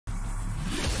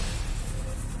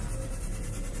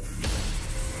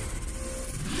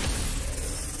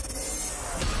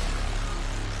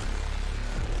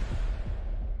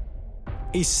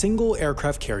A single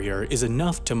aircraft carrier is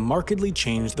enough to markedly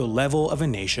change the level of a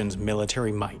nation's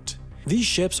military might. These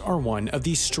ships are one of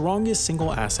the strongest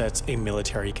single assets a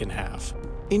military can have.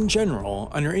 In general,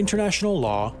 under international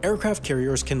law, aircraft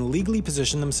carriers can legally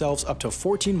position themselves up to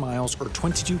 14 miles or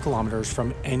 22 kilometers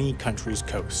from any country's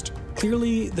coast.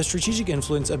 Clearly, the strategic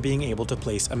influence of being able to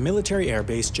place a military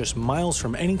airbase just miles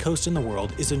from any coast in the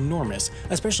world is enormous,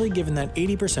 especially given that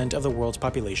 80% of the world's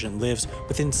population lives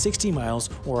within 60 miles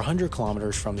or 100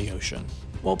 kilometers from the ocean.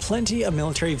 While plenty of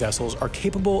military vessels are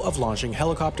capable of launching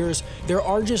helicopters, there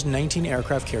are just 19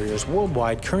 aircraft carriers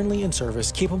worldwide currently in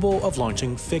service capable of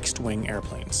launching fixed-wing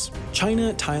airplanes.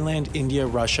 China, Thailand, India,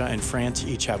 Russia, and France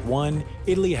each have one,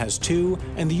 Italy has two,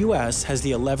 and the US has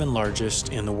the 11 largest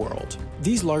in the world.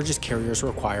 These largest carriers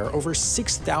require over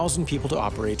 6,000 people to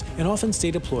operate and often stay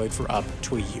deployed for up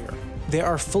to a year. They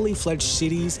are fully fledged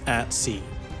cities at sea.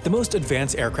 The most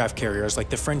advanced aircraft carriers like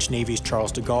the French Navy's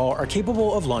Charles de Gaulle are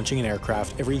capable of launching an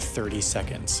aircraft every 30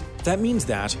 seconds. That means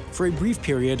that, for a brief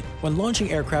period, when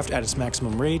launching aircraft at its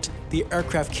maximum rate, the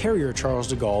aircraft carrier Charles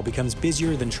de Gaulle becomes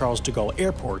busier than Charles de Gaulle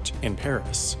Airport in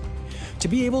Paris. To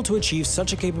be able to achieve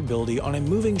such a capability on a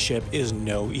moving ship is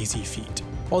no easy feat.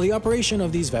 While the operation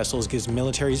of these vessels gives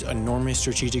militaries enormous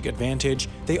strategic advantage,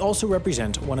 they also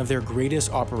represent one of their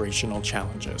greatest operational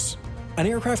challenges. An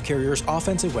aircraft carrier's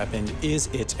offensive weapon is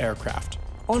its aircraft.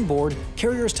 On board,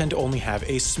 carriers tend to only have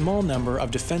a small number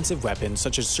of defensive weapons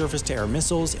such as surface-to-air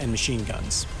missiles and machine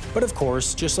guns. But of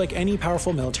course, just like any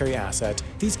powerful military asset,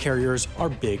 these carriers are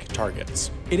big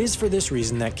targets. It is for this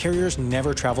reason that carriers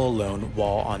never travel alone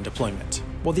while on deployment.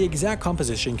 While the exact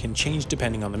composition can change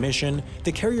depending on the mission,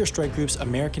 the carrier strike groups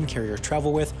American carriers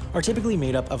travel with are typically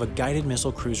made up of a guided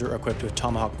missile cruiser equipped with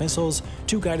Tomahawk missiles,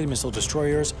 2 guided missile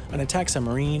destroyers, an attack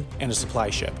submarine, and a supply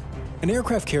ship. An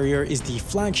aircraft carrier is the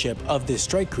flagship of this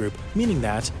strike group, meaning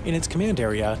that, in its command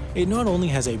area, it not only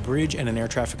has a bridge and an air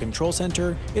traffic control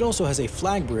center, it also has a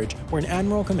flag bridge where an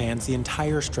admiral commands the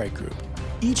entire strike group.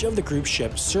 Each of the group's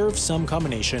ships serves some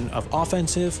combination of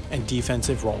offensive and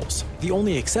defensive roles. The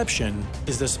only exception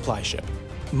is the supply ship.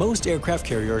 Most aircraft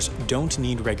carriers don't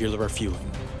need regular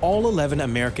refueling. All 11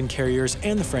 American carriers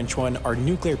and the French one are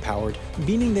nuclear-powered,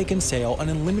 meaning they can sail an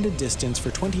unlimited distance for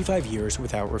 25 years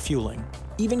without refueling.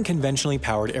 Even conventionally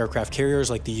powered aircraft carriers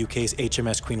like the UK's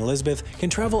HMS Queen Elizabeth can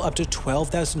travel up to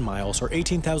 12,000 miles or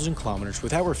 18,000 kilometers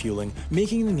without refueling,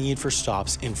 making the need for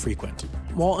stops infrequent.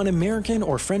 While an American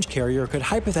or French carrier could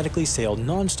hypothetically sail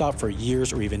non-stop for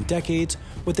years or even decades,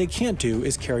 what they can't do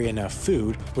is carry enough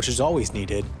food, which is always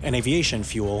needed, and aviation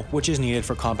fuel, which is needed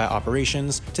for combat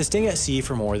operations, to stay at sea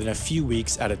for more than a few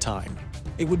weeks at a time.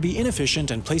 It would be inefficient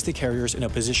and place the carriers in a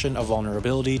position of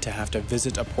vulnerability to have to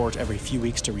visit a port every few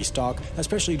weeks to restock,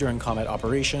 especially during combat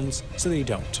operations, so they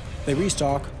don't. They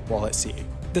restock while at sea.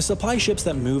 The supply ships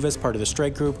that move as part of the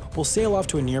strike group will sail off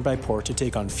to a nearby port to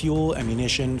take on fuel,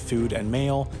 ammunition, food, and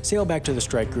mail, sail back to the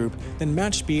strike group, then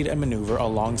match speed and maneuver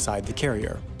alongside the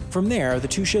carrier. From there, the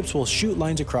two ships will shoot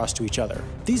lines across to each other.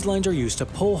 These lines are used to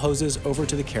pull hoses over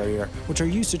to the carrier, which are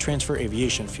used to transfer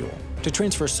aviation fuel. To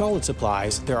transfer solid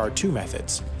supplies, there are two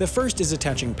methods. The first is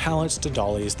attaching pallets to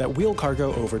dollies that wheel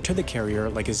cargo over to the carrier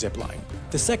like a zip line.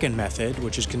 The second method,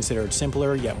 which is considered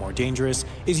simpler yet more dangerous,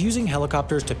 is using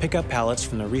helicopters to pick up pallets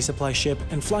from the resupply ship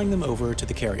and flying them over to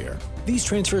the carrier. These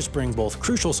transfers bring both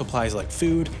crucial supplies like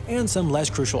food and some less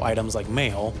crucial items like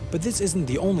mail, but this isn't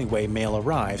the only way mail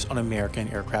arrives on American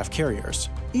aircraft carriers.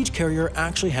 Each carrier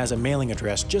actually has a mailing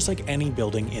address just like any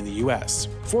building in the US.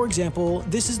 For example,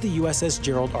 this is the USS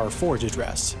Gerald R. Ford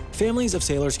address. Families of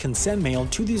sailors can send mail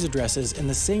to these addresses in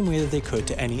the same way that they could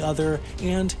to any other,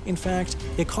 and, in fact,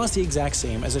 it costs the exact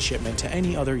same as a shipment to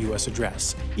any other US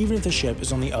address, even if the ship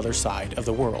is on the other side of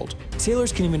the world.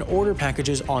 Sailors can even order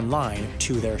packages online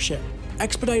to their ship.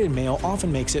 Expedited mail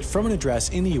often makes it from an address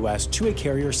in the US to a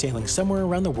carrier sailing somewhere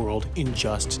around the world in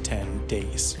just 10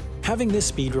 days. Having this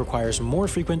speed requires more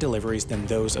frequent deliveries than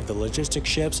those of the logistics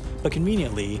ships, but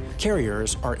conveniently,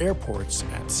 carriers are airports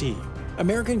at sea.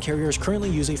 American carriers currently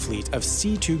use a fleet of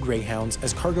C-2 Greyhounds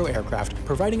as cargo aircraft,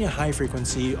 providing a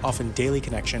high-frequency, often daily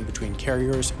connection between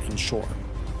carriers and shore.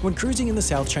 When cruising in the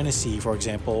South China Sea, for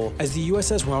example, as the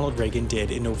USS Ronald Reagan did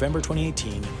in November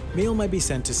 2018, mail might be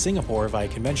sent to Singapore via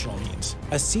conventional means.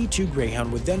 A C-2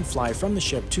 Greyhound would then fly from the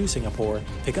ship to Singapore,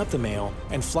 pick up the mail,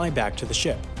 and fly back to the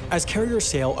ship. As carriers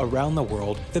sail around the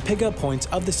world, the pickup points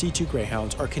of the C-2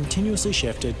 Greyhounds are continuously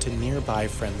shifted to nearby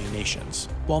friendly nations.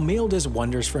 While mail does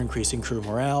wonders for increasing crew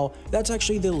morale, that's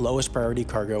actually the lowest priority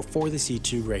cargo for the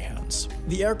C-2 Greyhounds.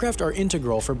 The aircraft are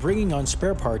integral for bringing on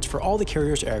spare parts for all the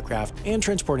carrier's aircraft and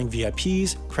transporting transporting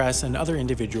VIPs, press, and other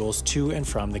individuals to and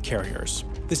from the carriers.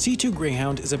 The C-2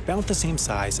 Greyhound is about the same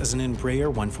size as an Embraer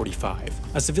 145,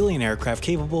 a civilian aircraft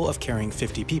capable of carrying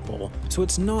 50 people, so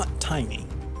it's not tiny.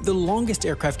 The longest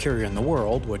aircraft carrier in the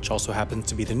world, which also happens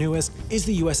to be the newest, is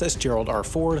the USS Gerald R.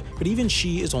 Ford, but even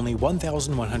she is only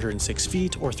 1,106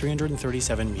 feet or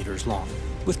 337 meters long.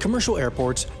 With commercial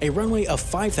airports, a runway of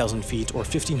 5,000 feet or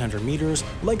 1,500 meters,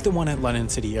 like the one at London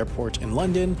City Airport in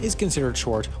London, is considered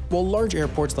short, while large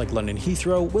airports like London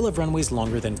Heathrow will have runways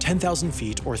longer than 10,000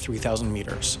 feet or 3,000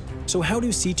 meters. So how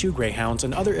do C-2 Greyhounds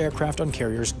and other aircraft on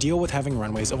carriers deal with having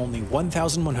runways of only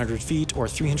 1,100 feet or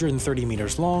 330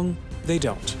 meters long? They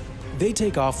don't. They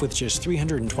take off with just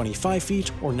 325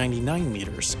 feet or 99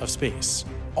 meters of space.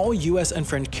 All US and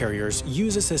French carriers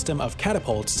use a system of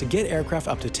catapults to get aircraft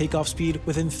up to takeoff speed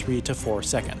within 3 to 4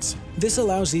 seconds. This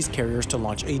allows these carriers to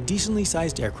launch a decently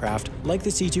sized aircraft like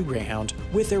the C-2 Greyhound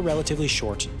with their relatively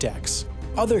short decks.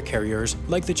 Other carriers,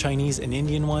 like the Chinese and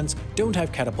Indian ones, don't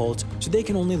have catapults, so they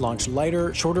can only launch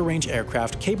lighter, shorter range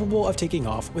aircraft capable of taking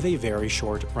off with a very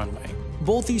short runway.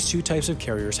 Both these two types of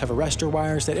carriers have arrestor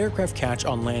wires that aircraft catch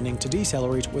on landing to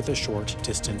decelerate with a short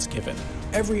distance given.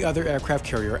 Every other aircraft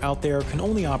carrier out there can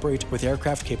only operate with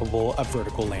aircraft capable of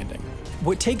vertical landing.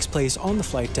 What takes place on the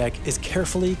flight deck is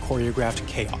carefully choreographed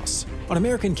chaos. On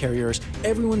American carriers,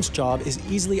 everyone's job is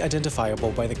easily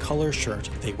identifiable by the color shirt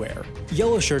they wear.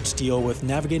 Yellow shirts deal with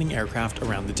navigating aircraft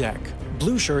around the deck.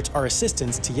 Blue shirts are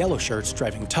assistants to yellow shirts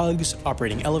driving tugs,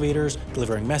 operating elevators,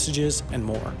 delivering messages, and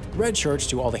more. Red shirts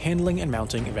do all the handling and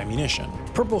mounting of ammunition.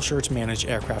 Purple shirts manage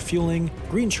aircraft fueling.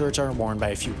 Green shirts are worn by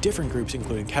a few different groups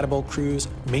including catapult crews,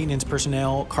 maintenance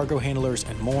personnel, cargo handlers,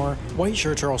 and more. White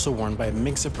shirts are also worn by a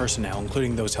mix of personnel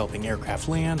including those helping aircraft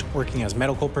land, working as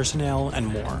medical personnel, and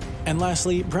more. And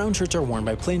lastly, brown shirts are worn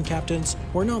by plane captains,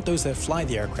 who are not those that fly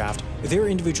the aircraft, but they're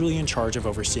individually in charge of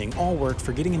overseeing all work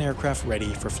for getting an aircraft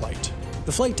ready for flight.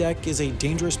 The flight deck is a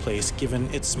dangerous place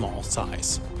given its small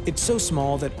size. It's so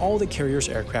small that all the carrier's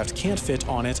aircraft can't fit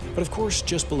on it, but of course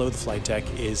just below the flight deck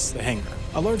is the hangar.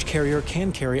 A large carrier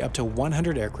can carry up to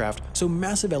 100 aircraft, so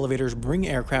massive elevators bring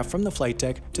aircraft from the flight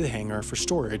deck to the hangar for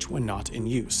storage when not in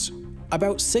use.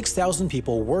 About 6,000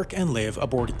 people work and live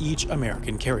aboard each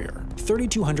American carrier.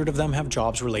 3,200 of them have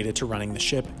jobs related to running the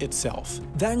ship itself.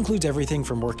 That includes everything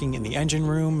from working in the engine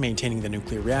room, maintaining the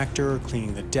nuclear reactor,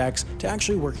 cleaning the decks, to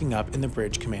actually working up in the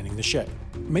bridge commanding the ship.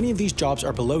 Many of these jobs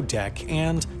are below deck,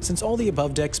 and since all the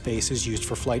above deck space is used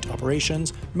for flight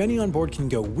operations, many on board can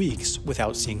go weeks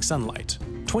without seeing sunlight.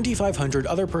 2,500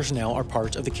 other personnel are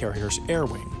part of the carrier's air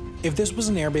wing. If this was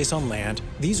an airbase on land,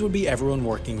 these would be everyone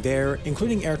working there,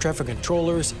 including air traffic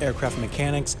controllers, aircraft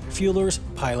mechanics, fuelers,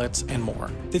 pilots, and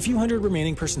more. The few hundred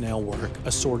remaining personnel work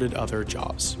assorted other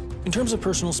jobs. In terms of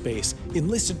personal space,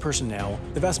 enlisted personnel,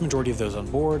 the vast majority of those on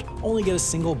board, only get a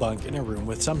single bunk in a room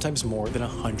with sometimes more than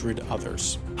 100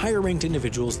 others. Higher-ranked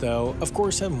individuals, though, of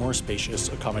course have more spacious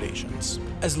accommodations.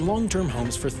 As long-term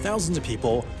homes for thousands of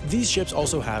people, these ships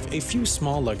also have a few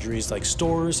small luxuries like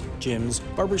stores, gyms,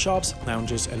 barbershops,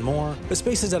 lounges, and more, but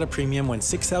space is at a premium when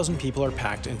 6,000 people are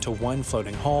packed into one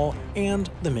floating hall,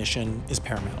 and the mission is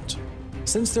paramount.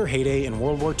 Since their heyday in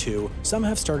World War II, some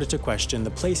have started to question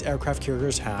the place aircraft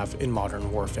carriers have in modern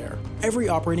warfare. Every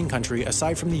operating country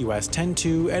aside from the US tend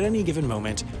to, at any given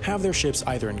moment, have their ships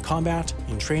either in combat,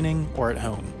 in training, or at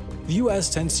home. The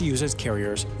US tends to use its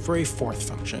carriers for a fourth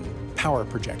function: power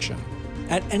projection.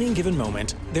 At any given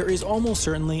moment, there is almost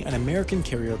certainly an American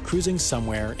carrier cruising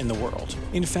somewhere in the world.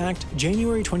 In fact,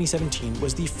 January 2017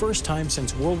 was the first time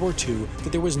since World War II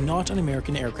that there was not an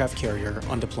American aircraft carrier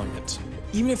on deployment.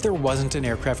 Even if there wasn't an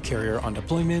aircraft carrier on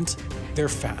deployment, they're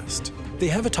fast. They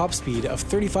have a top speed of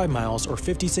 35 miles or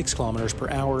 56 kilometers per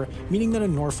hour, meaning that a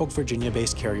Norfolk,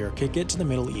 Virginia-based carrier could get to the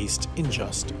Middle East in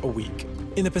just a week.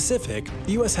 In the Pacific,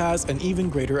 the US has an even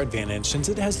greater advantage since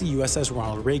it has the USS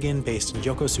Ronald Reagan based in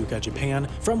Yokosuka, Japan,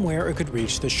 from where it could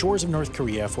reach the shores of North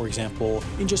Korea, for example,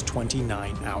 in just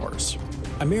 29 hours.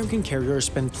 American carriers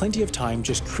spend plenty of time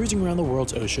just cruising around the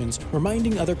world's oceans,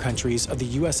 reminding other countries of the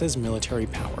US's military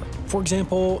power. For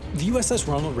example, the USS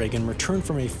Ronald Reagan returned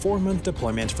from a 4-month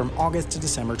deployment from August to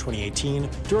December 2018,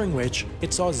 during which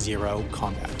it saw zero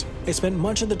combat. It spent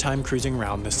much of the time cruising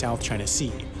around the South China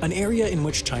Sea, an area in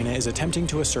which China is attempting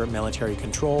to assert military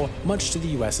control, much to the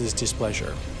US's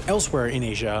displeasure. Elsewhere in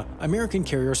Asia, American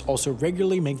carriers also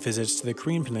regularly make visits to the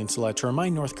Korean Peninsula to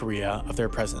remind North Korea of their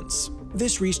presence.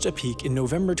 This reached a peak in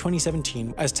November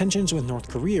 2017 as tensions with North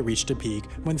Korea reached a peak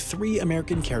when 3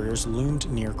 American carriers loomed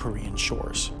near Korean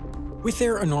shores. With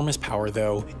their enormous power,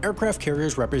 though, aircraft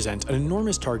carriers represent an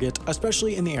enormous target,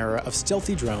 especially in the era of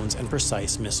stealthy drones and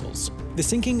precise missiles. The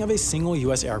sinking of a single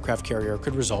US aircraft carrier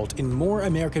could result in more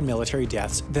American military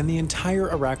deaths than the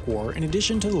entire Iraq War, in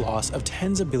addition to the loss of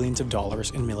tens of billions of dollars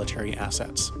in military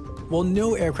assets. While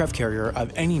no aircraft carrier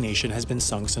of any nation has been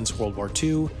sunk since World War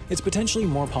II, it's potentially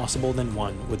more possible than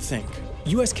one would think.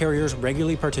 US carriers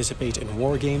regularly participate in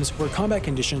war games where combat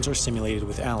conditions are simulated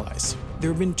with allies. There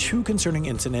have been two concerning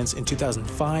incidents in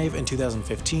 2005 and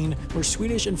 2015 where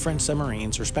Swedish and French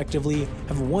submarines, respectively,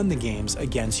 have won the games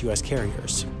against US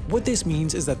carriers. What this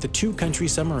means is that the two country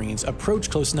submarines approach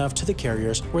close enough to the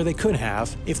carriers where they could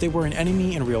have, if they were an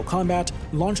enemy in real combat,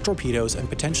 launch torpedoes and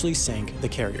potentially sink the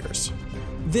carriers.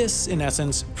 This, in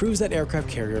essence, proves that aircraft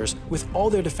carriers, with all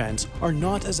their defense, are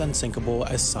not as unsinkable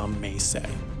as some may say.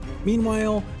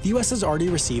 Meanwhile, the US has already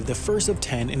received the first of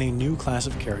 10 in a new class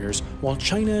of carriers, while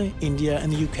China, India,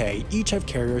 and the UK each have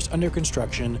carriers under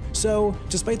construction, so,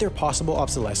 despite their possible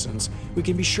obsolescence, we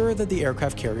can be sure that the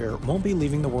aircraft carrier won't be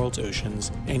leaving the world's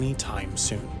oceans anytime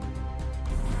soon.